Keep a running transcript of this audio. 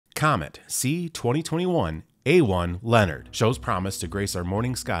Comet C 2021 A1 Leonard shows promise to grace our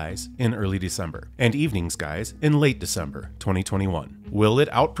morning skies in early December and evening skies in late December 2021. Will it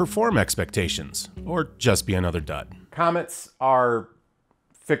outperform expectations or just be another dud? Comets are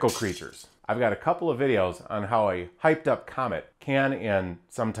fickle creatures. I've got a couple of videos on how a hyped up comet can and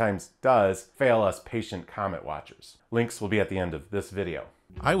sometimes does fail us patient comet watchers. Links will be at the end of this video.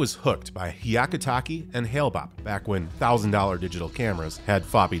 I was hooked by Hyakutake and Hale-Bopp back when $1,000 digital cameras had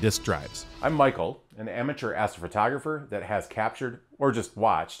floppy disk drives. I'm Michael, an amateur astrophotographer that has captured, or just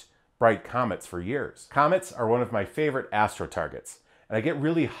watched, bright comets for years. Comets are one of my favorite astro targets, and I get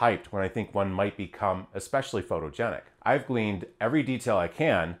really hyped when I think one might become especially photogenic. I've gleaned every detail I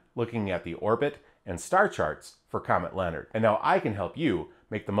can looking at the orbit and star charts for Comet Leonard, and now I can help you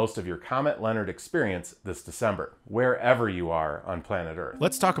make the most of your Comet Leonard experience this December, wherever you are on planet Earth.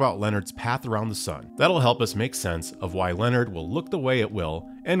 Let's talk about Leonard's path around the sun. That'll help us make sense of why Leonard will look the way it will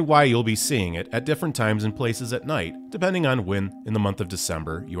and why you'll be seeing it at different times and places at night, depending on when in the month of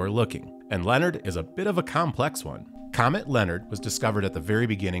December you are looking. And Leonard is a bit of a complex one. Comet Leonard was discovered at the very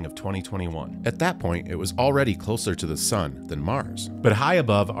beginning of 2021. At that point, it was already closer to the sun than Mars, but high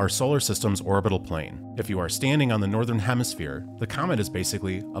above our solar system's orbital plane. If you are standing on the northern hemisphere, the comet is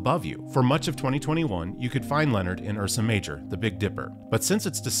basically above you. For much of 2021, you could find Leonard in Ursa Major, the Big Dipper, but since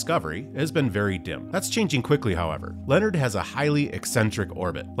its discovery, it has been very dim. That's changing quickly, however. Leonard has a highly eccentric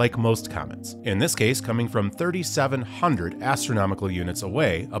orbit, like most comets, in this case coming from 3,700 astronomical units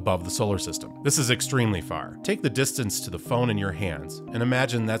away above the solar system. This is extremely far. Take the distance to the phone in your hands and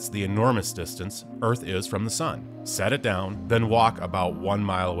imagine that's the enormous distance Earth is from the sun. Set it down, then walk about 1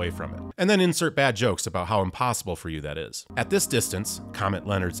 mile away from it. And then insert bad jokes about how impossible for you that is. At this distance, Comet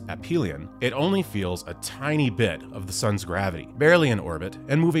Leonard's aphelion, it only feels a tiny bit of the sun's gravity, barely in orbit,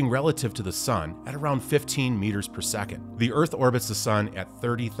 and moving relative to the sun at around 15 meters per second. The Earth orbits the sun at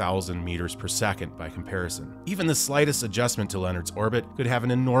 30,000 meters per second by comparison. Even the slightest adjustment to Leonard's orbit could have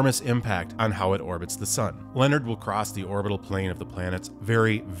an enormous impact on how it orbits the sun. Leonard will cross the orbital plane of the planets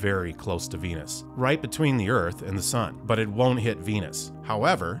very, very close to Venus, right between the Earth and the sun, but it won't hit Venus.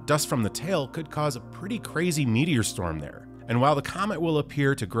 However, dust from the tail could cause a pretty crazy meteor storm there. And while the comet will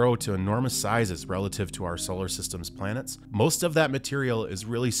appear to grow to enormous sizes relative to our solar system's planets, most of that material is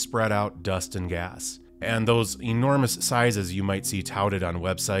really spread out dust and gas. And those enormous sizes you might see touted on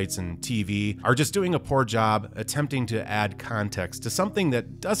websites and TV are just doing a poor job attempting to add context to something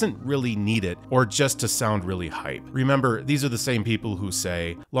that doesn't really need it or just to sound really hype. Remember, these are the same people who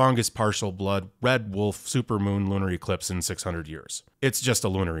say, longest partial blood, red wolf, supermoon lunar eclipse in 600 years. It's just a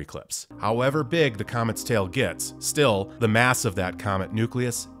lunar eclipse. However big the comet's tail gets, still, the mass of that comet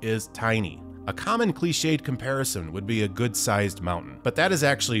nucleus is tiny. A common cliched comparison would be a good-sized mountain, but that is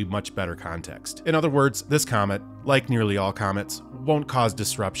actually much better context. In other words, this comet, like nearly all comets, won't cause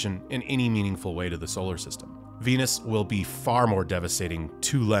disruption in any meaningful way to the solar system. Venus will be far more devastating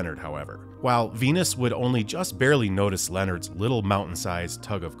to Leonard, however. While Venus would only just barely notice Leonard's little mountain-sized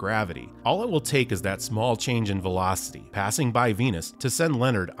tug of gravity, all it will take is that small change in velocity passing by Venus to send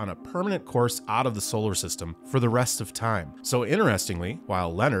Leonard on a permanent course out of the solar system for the rest of time. So interestingly,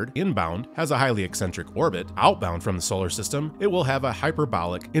 while Leonard, inbound, has a highly eccentric orbit, outbound from the solar system, it will have a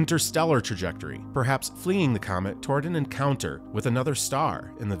hyperbolic interstellar trajectory, perhaps fleeing the comet toward an encounter with another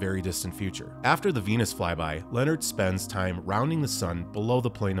star in the very distant future. After the Venus flyby, Leonard spends time rounding the sun below the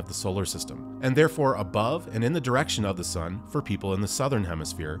plane of the solar system, and therefore above and in the direction of the sun for people in the southern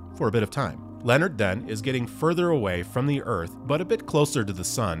hemisphere for a bit of time. Leonard then is getting further away from the Earth, but a bit closer to the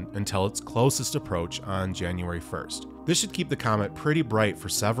sun until its closest approach on January 1st. This should keep the comet pretty bright for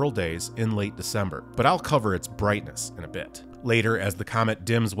several days in late December, but I'll cover its brightness in a bit. Later, as the comet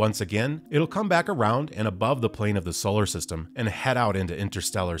dims once again, it'll come back around and above the plane of the solar system and head out into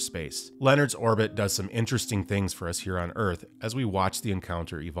interstellar space. Leonard's orbit does some interesting things for us here on Earth as we watch the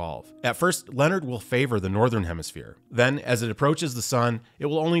encounter evolve. At first, Leonard will favor the northern hemisphere. Then, as it approaches the sun, it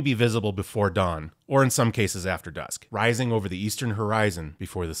will only be visible before dawn, or in some cases after dusk, rising over the eastern horizon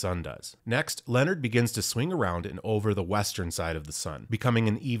before the sun does. Next, Leonard begins to swing around and over the western side of the sun, becoming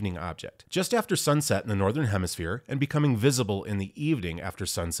an evening object. Just after sunset in the northern hemisphere and becoming visible in the evening after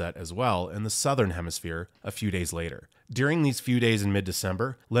sunset as well in the southern hemisphere a few days later. During these few days in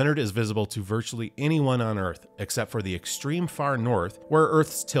mid-December, Leonard is visible to virtually anyone on Earth except for the extreme far north where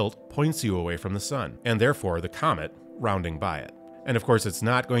Earth's tilt points you away from the sun, and therefore the comet rounding by it. And of course, it's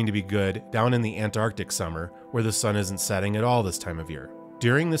not going to be good down in the Antarctic summer where the sun isn't setting at all this time of year.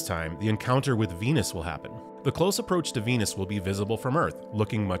 During this time, the encounter with Venus will happen. The close approach to Venus will be visible from Earth,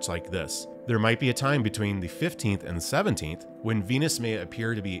 looking much like this. There might be a time between the 15th and the 17th when Venus may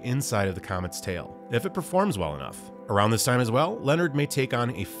appear to be inside of the comet's tail. If it performs well enough, Around this time as well, Leonard may take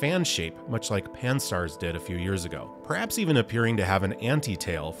on a fan shape, much like Pan-STARRS did a few years ago, perhaps even appearing to have an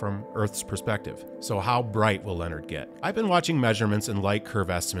anti-tail from Earth's perspective. So how bright will Leonard get? I've been watching measurements and light curve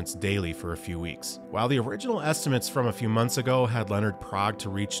estimates daily for a few weeks. While the original estimates from a few months ago had Leonard progged to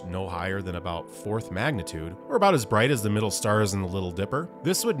reach no higher than about 4th magnitude, or about as bright as the middle stars in the Little Dipper,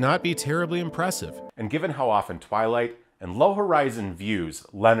 this would not be terribly impressive. And given how often twilight and low horizon views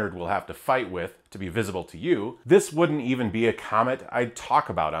Leonard will have to fight with to be visible to you, this wouldn't even be a comet I'd talk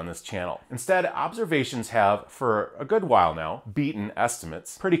about on this channel. Instead, observations have, for a good while now, beaten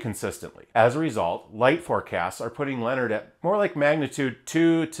estimates pretty consistently. As a result, light forecasts are putting Leonard at more like magnitude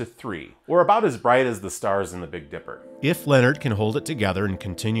 2 to 3, or about as bright as the stars in the Big Dipper. If Leonard can hold it together and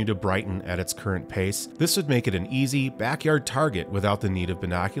continue to brighten at its current pace, this would make it an easy backyard target without the need of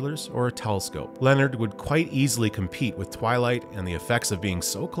binoculars or a telescope. Leonard would quite easily compete with twilight and the effects of being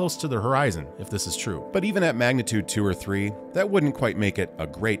so close to the horizon, if this is true. But even at magnitude 2 or 3, that wouldn't quite make it a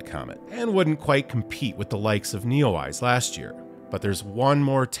great comet, and wouldn't quite compete with the likes of Neowise last year. But there's one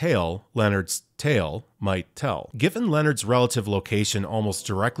more tale Leonard's tail might tell. Given Leonard's relative location almost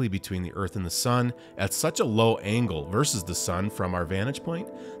directly between the Earth and the Sun at such a low angle versus the Sun from our vantage point,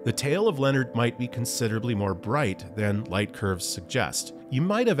 the tail of Leonard might be considerably more bright than light curves suggest. You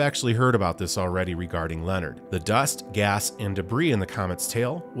might have actually heard about this already regarding Leonard. The dust, gas, and debris in the comet's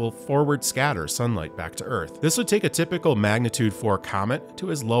tail will forward scatter sunlight back to Earth. This would take a typical magnitude 4 comet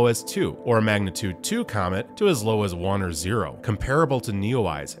to as low as 2, or a magnitude 2 comet to as low as 1 or 0, comparable to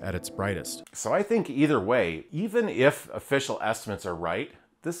Neowise at its brightest. So I think either way, even if official estimates are right,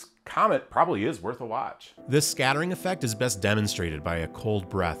 this comet probably is worth a watch. This scattering effect is best demonstrated by a cold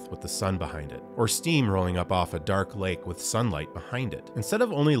breath with the sun behind it, or steam rolling up off a dark lake with sunlight behind it. Instead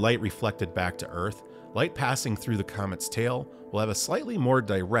of only light reflected back to Earth, light passing through the comet's tail will have a slightly more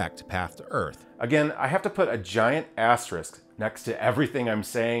direct path to Earth. Again, I have to put a giant asterisk next to everything I'm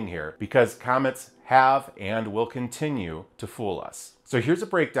saying here, because comets have and will continue to fool us. So here's a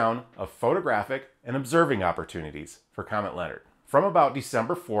breakdown of photographic and observing opportunities for Comet Leonard. From about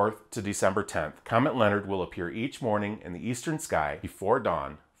December 4th to December 10th, Comet Leonard will appear each morning in the eastern sky before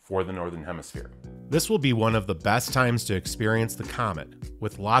dawn for the Northern Hemisphere. This will be one of the best times to experience the comet,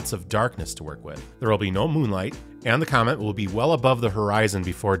 with lots of darkness to work with. There will be no moonlight, and the comet will be well above the horizon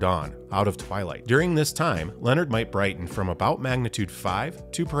before dawn, out of twilight. During this time, Leonard might brighten from about magnitude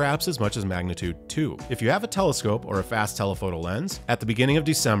 5 to perhaps as much as magnitude 2. If you have a telescope or a fast telephoto lens, at the beginning of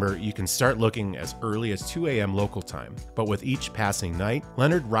December, you can start looking as early as 2 a.m. local time. But with each passing night,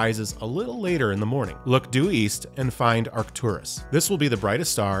 Leonard rises a little later in the morning. Look due east and find Arcturus. This will be the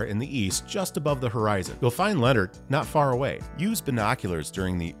brightest star in the east just above the horizon. You'll find Leonard not far away. Use binoculars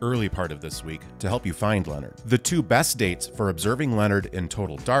during the early part of this week to help you find Leonard. The two best dates for observing Leonard in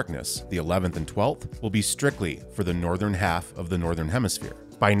total darkness, the 11th and 12th, will be strictly for the northern half of the Northern Hemisphere.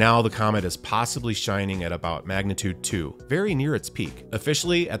 By now, the comet is possibly shining at about magnitude 2, very near its peak.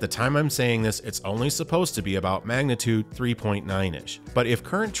 Officially, at the time I'm saying this, it's only supposed to be about magnitude 3.9-ish. But if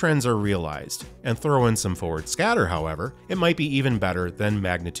current trends are realized, and throw in some forward scatter, however, it might be even better than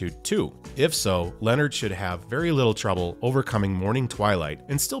magnitude 2. If so, Leonard should have very little trouble overcoming morning twilight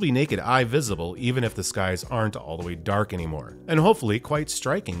and still be naked eye visible even if the skies aren't all the way dark anymore, and hopefully quite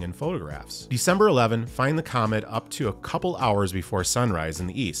striking in photographs. December 11, find the comet up to a couple hours before sunrise in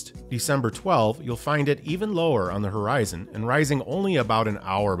the east. December 12, you'll find it even lower on the horizon and rising only about an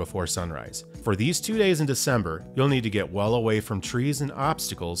hour before sunrise. For these 2 days in December, you'll need to get well away from trees and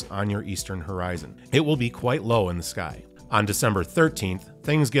obstacles on your eastern horizon. It will be quite low in the sky. On December 13th,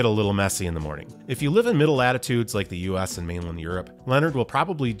 things get a little messy in the morning. If you live in middle latitudes like the US and mainland Europe, Leonard will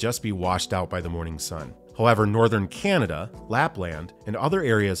probably just be washed out by the morning sun. However, northern Canada, Lapland, and other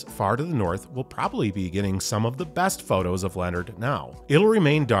areas far to the north will probably be getting some of the best photos of Leonard now. It'll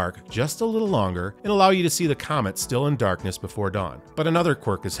remain dark just a little longer and allow you to see the comet still in darkness before dawn. But another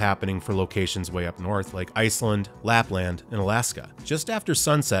quirk is happening for locations way up north like Iceland, Lapland, and Alaska. Just after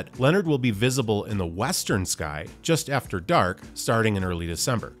sunset, Leonard will be visible in the western sky just after dark, starting in early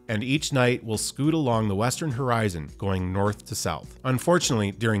December, and each night will scoot along the western horizon going north to south.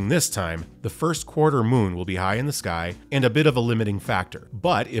 Unfortunately, during this time, the first quarter moon will be high in the sky and a bit of a limiting factor.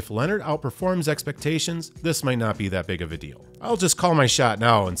 But if Leonard outperforms expectations, this might not be that big of a deal. I'll just call my shot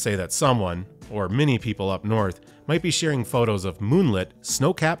now and say that someone, or many people up north, might be sharing photos of moonlit,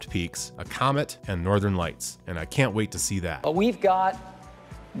 snow-capped peaks, a comet, and northern lights, and I can't wait to see that. But we've got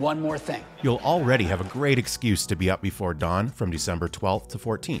One more thing. You'll already have a great excuse to be up before dawn from December 12th to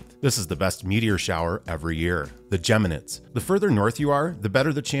 14th. This is the best meteor shower every year, the Geminids. The further north you are, the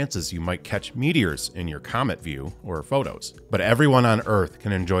better the chances you might catch meteors in your comet view or photos. But everyone on Earth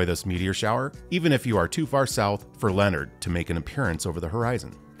can enjoy this meteor shower, even if you are too far south for Leonard to make an appearance over the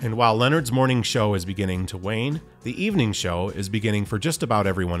horizon. And while Leonard's morning show is beginning to wane, the evening show is beginning for just about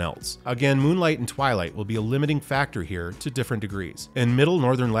everyone else. Again, moonlight and twilight will be a limiting factor here to different degrees. In middle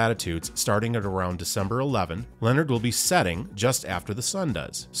northern latitudes, starting at around December 11, Leonard will be setting just after the sun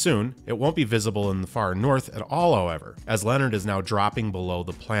does. Soon, it won't be visible in the far north at all, however, as Leonard is now dropping below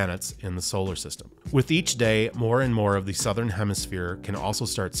the planets in the solar system. With each day, more and more of the southern hemisphere can also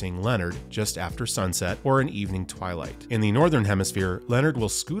start seeing Leonard just after sunset or an evening twilight. In the northern hemisphere, Leonard will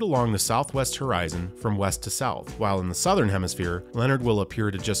scoot along the southwest horizon from west to south, while in the southern hemisphere, Leonard will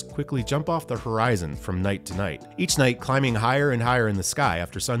appear to just quickly jump off the horizon from night to night, each night climbing higher and higher in the sky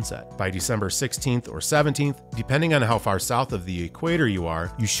after sunset. By December 16th or 17th, depending on how far south of the equator you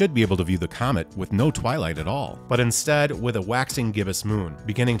are, you should be able to view the comet with no twilight at all, but instead with a waxing gibbous moon,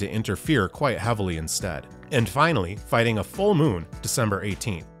 beginning to interfere quite heavily instead. And finally, fighting a full moon, December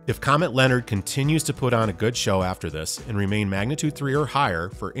 18th. If Comet Leonard continues to put on a good show after this and remain magnitude 3 or higher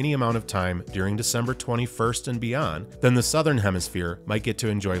for any amount of time during December 21st and beyond, then the southern hemisphere might get to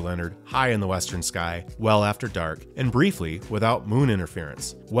enjoy Leonard high in the western sky, well after dark, and briefly without moon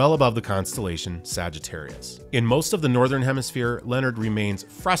interference, well above the constellation Sagittarius. In most of the northern hemisphere, Leonard remains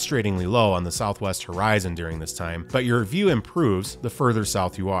frustratingly low on the southwest horizon during this time, but your view improves the further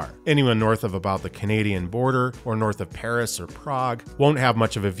south you are. Anyone north of about the Canadian border or north of Paris or Prague won't have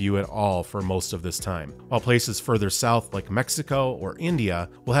much of a view at all for most of this time, while places further south like Mexico or India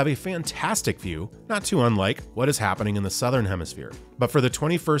will have a fantastic view, not too unlike what is happening in the southern hemisphere. But for the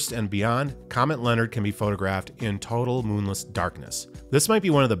 21st and beyond, Comet Leonard can be photographed in total moonless darkness. This might be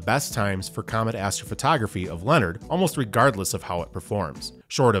one of the best times for comet astrophotography of Leonard, almost regardless of how it performs,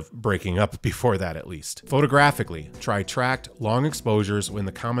 short of breaking up before that at least. Photographically, try tracked, long exposures when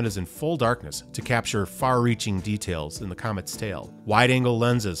the comet is in full darkness to capture far-reaching details in the comet's tail, wide-angle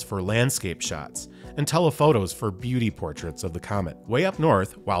lenses for landscape shots, and telephotos for beauty portraits of the comet. Way up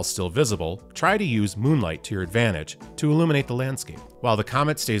north, while still visible, try to use moonlight to your advantage to illuminate the landscape. While the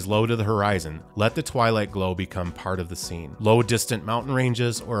comet stays low to the horizon, let the twilight glow become part of the scene. Low distant mountain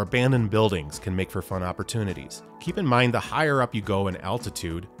ranges or abandoned buildings can make for fun opportunities. Keep in mind the higher up you go in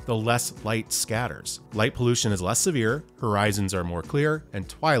altitude, the less light scatters. Light pollution is less severe, horizons are more clear, and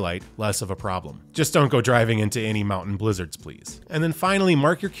twilight less of a problem. Just don't go driving into any mountain blizzards, please. And then finally,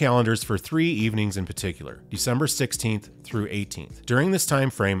 mark your calendars for 3 evenings in particular, December 16th through 18th. During this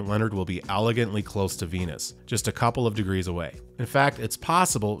time frame, Leonard will be elegantly close to Venus, just a couple of degrees away. In fact, it's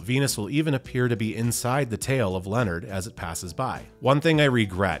possible Venus will even appear to be inside the tail of Leonard as it passes by. One thing I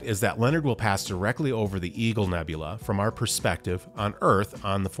regret is that Leonard will pass directly over the Eagle Nebula from our perspective on Earth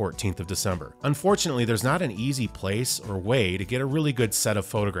on the 14th of December. Unfortunately, there's not an easy place or way to get a really good set of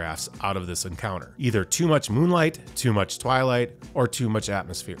photographs out of this encounter. Either too much moonlight, too much twilight, or too much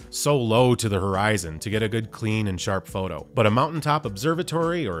atmosphere. So low to the horizon to get a good clean and sharp photo. But a mountaintop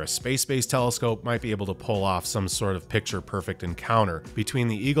observatory or a space-based telescope might be able to pull off some sort of picture-perfect encounter between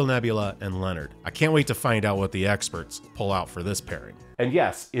the Eagle Nebula and Leonard. I can't wait to find out what the experts pull out for this pairing. And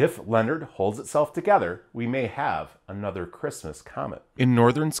yes, if Leonard holds itself together, we may have another Christmas comet. In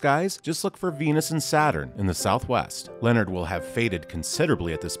northern skies, just look for Venus and Saturn in the southwest. Leonard will have faded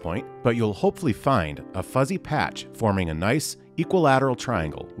considerably at this point, but you'll hopefully find a fuzzy patch forming a nice equilateral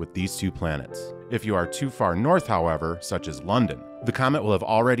triangle with these two planets. If you are too far north, however, such as London, the comet will have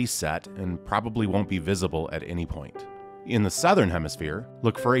already set and probably won't be visible at any point. In the southern hemisphere,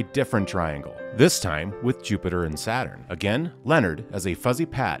 look for a different triangle, this time with Jupiter and Saturn. Again, Leonard as a fuzzy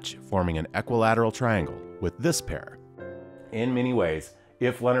patch forming an equilateral triangle with this pair. In many ways,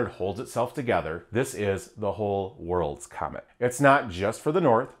 if Leonard holds itself together, this is the whole world's comet. It's not just for the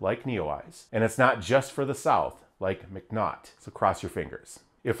north, like Neowise, and it's not just for the south, like McNaught, so cross your fingers.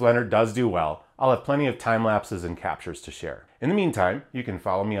 If Leonard does do well, I'll have plenty of time lapses and captures to share. In the meantime, you can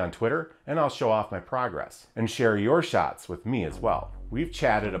follow me on Twitter and I'll show off my progress and share your shots with me as well. We've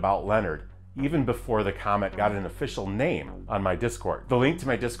chatted about Leonard even before the comet got an official name on my Discord. The link to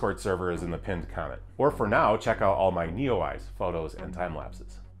my Discord server is in the pinned comment. Or for now, check out all my Neowise photos and time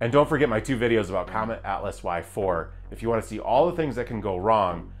lapses. And don't forget my 2 videos about Comet Atlas Y4 if you want to see all the things that can go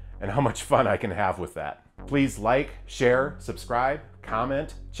wrong and how much fun I can have with that. Please like, share, subscribe,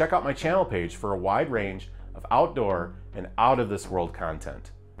 comment, check out my channel page for a wide range of outdoor and out of this world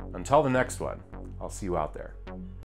content. Until the next one, I'll see you out there.